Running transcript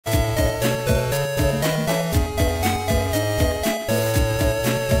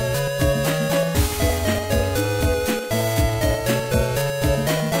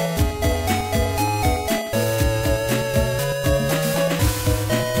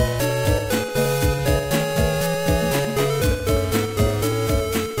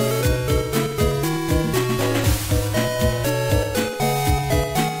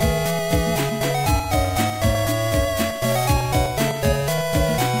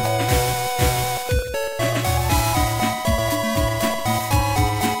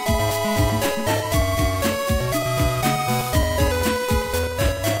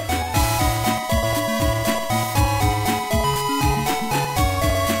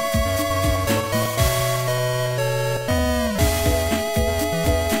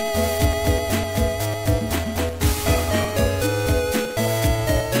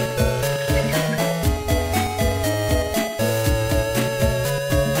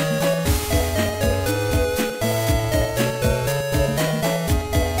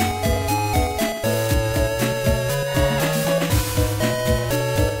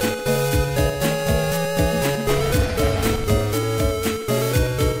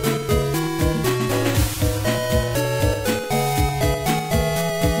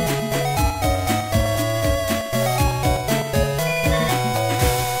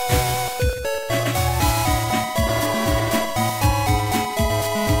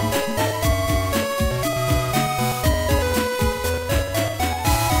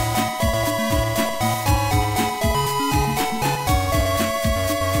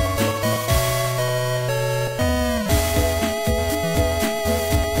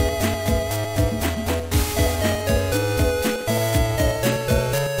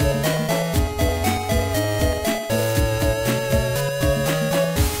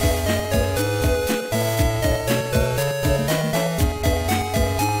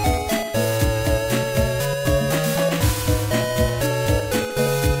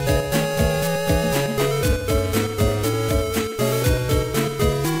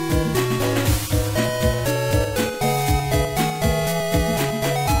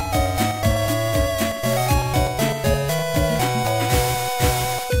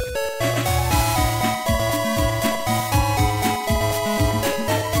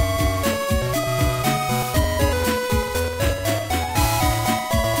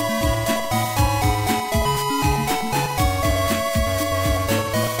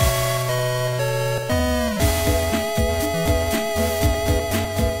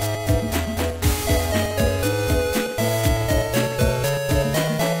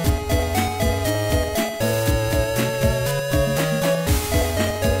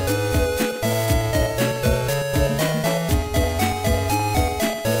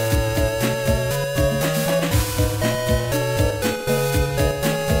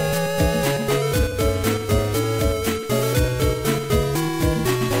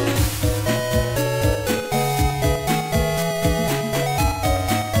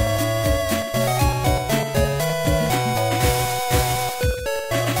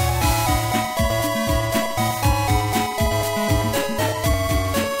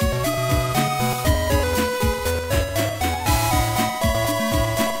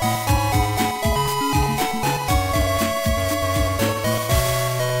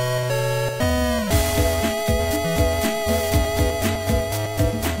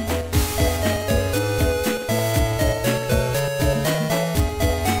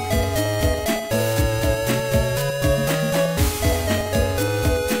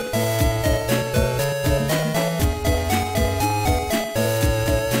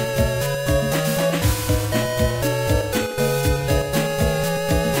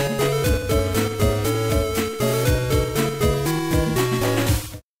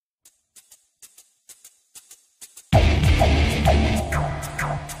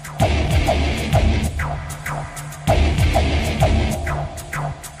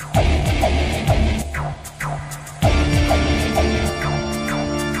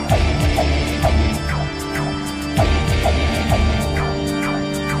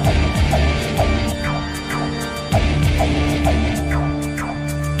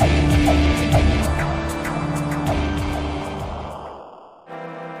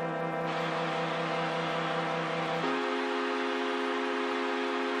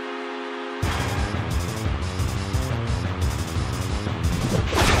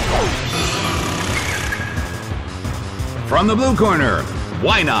From the blue corner,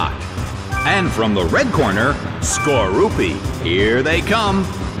 Wynaut. And from the red corner, Skorupi. Here they come.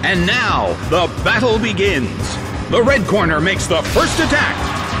 And now, the battle begins. The red corner makes the first attack.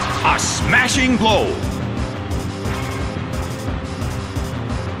 A smashing blow.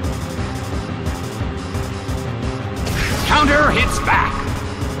 Counter hits back.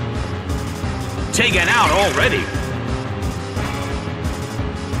 Taken out already.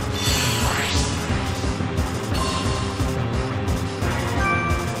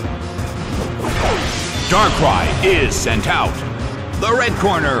 Darkrai is sent out. The red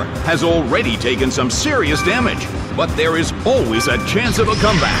corner has already taken some serious damage, but there is always a chance of a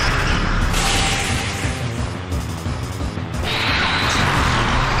comeback.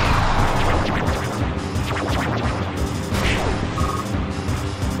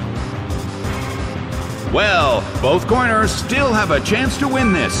 Well, both corners still have a chance to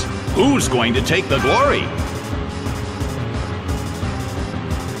win this. Who's going to take the glory?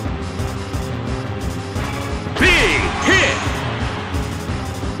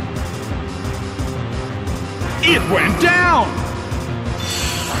 It went down!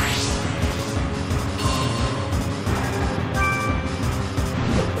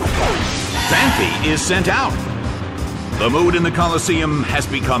 Phanpy is sent out. The mood in the Colosseum has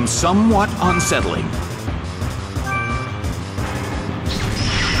become somewhat unsettling.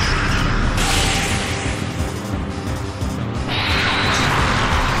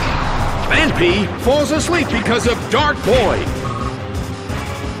 Phanpy falls asleep because of Dark Boy.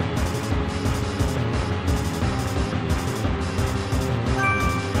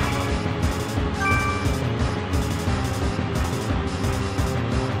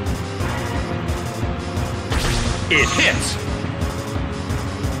 It hits.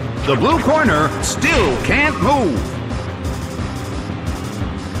 The blue corner still can't move.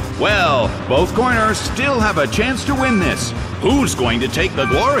 Well, both corners still have a chance to win this. Who's going to take the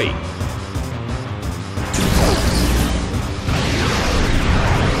glory?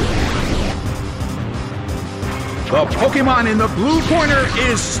 The Pokémon in the blue corner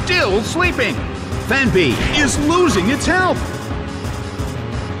is still sleeping. Phanpy is losing its health.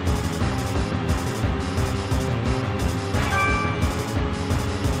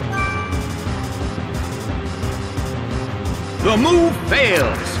 The move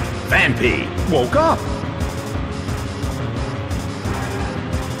fails. Phanpy woke up.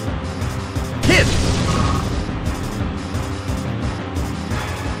 Hit.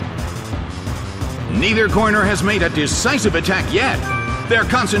 Neither corner has made a decisive attack yet. Their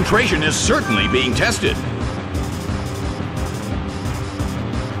concentration is certainly being tested.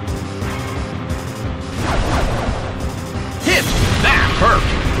 Hit. That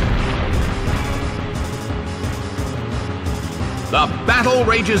hurt. The battle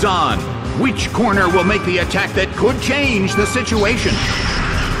rages on. Which corner will make the attack that could change the situation?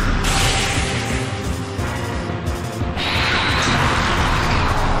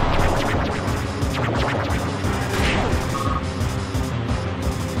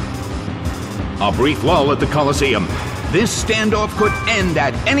 A brief lull at the Colosseum. This standoff could end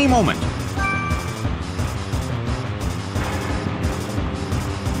at any moment.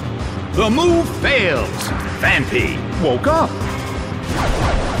 The move fails. Phanpy woke up.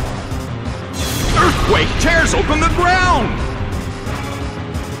 Earthquake tears open the ground!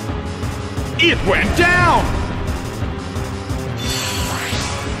 It went down!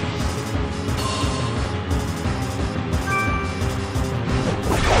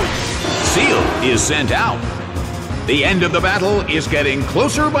 Seel is sent out. The end of the battle is getting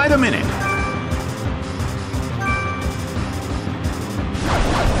closer by the minute.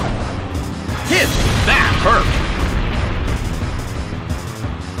 Hit! That hurt!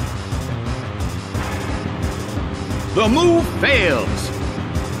 The move fails.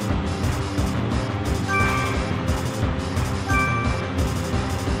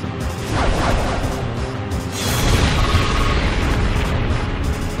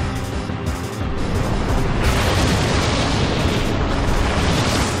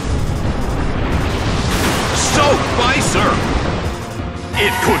 Soaked by surf.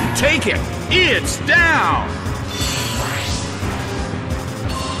 It couldn't take it. It's down.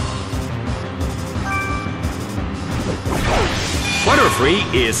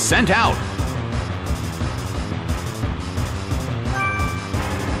 Butterfree is sent out.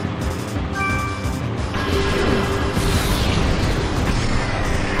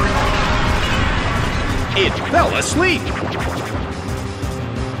 It fell asleep.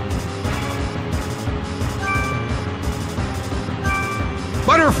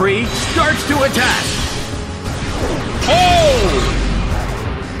 Butterfree starts to attack. Oh!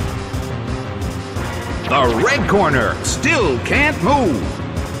 The red corner still can't move.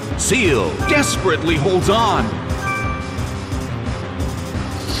 Seel desperately holds on.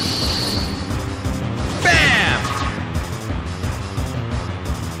 Bam!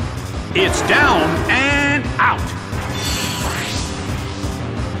 It's down and out.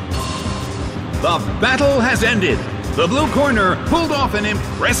 The battle has ended. The blue corner pulled off an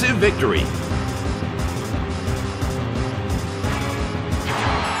impressive victory.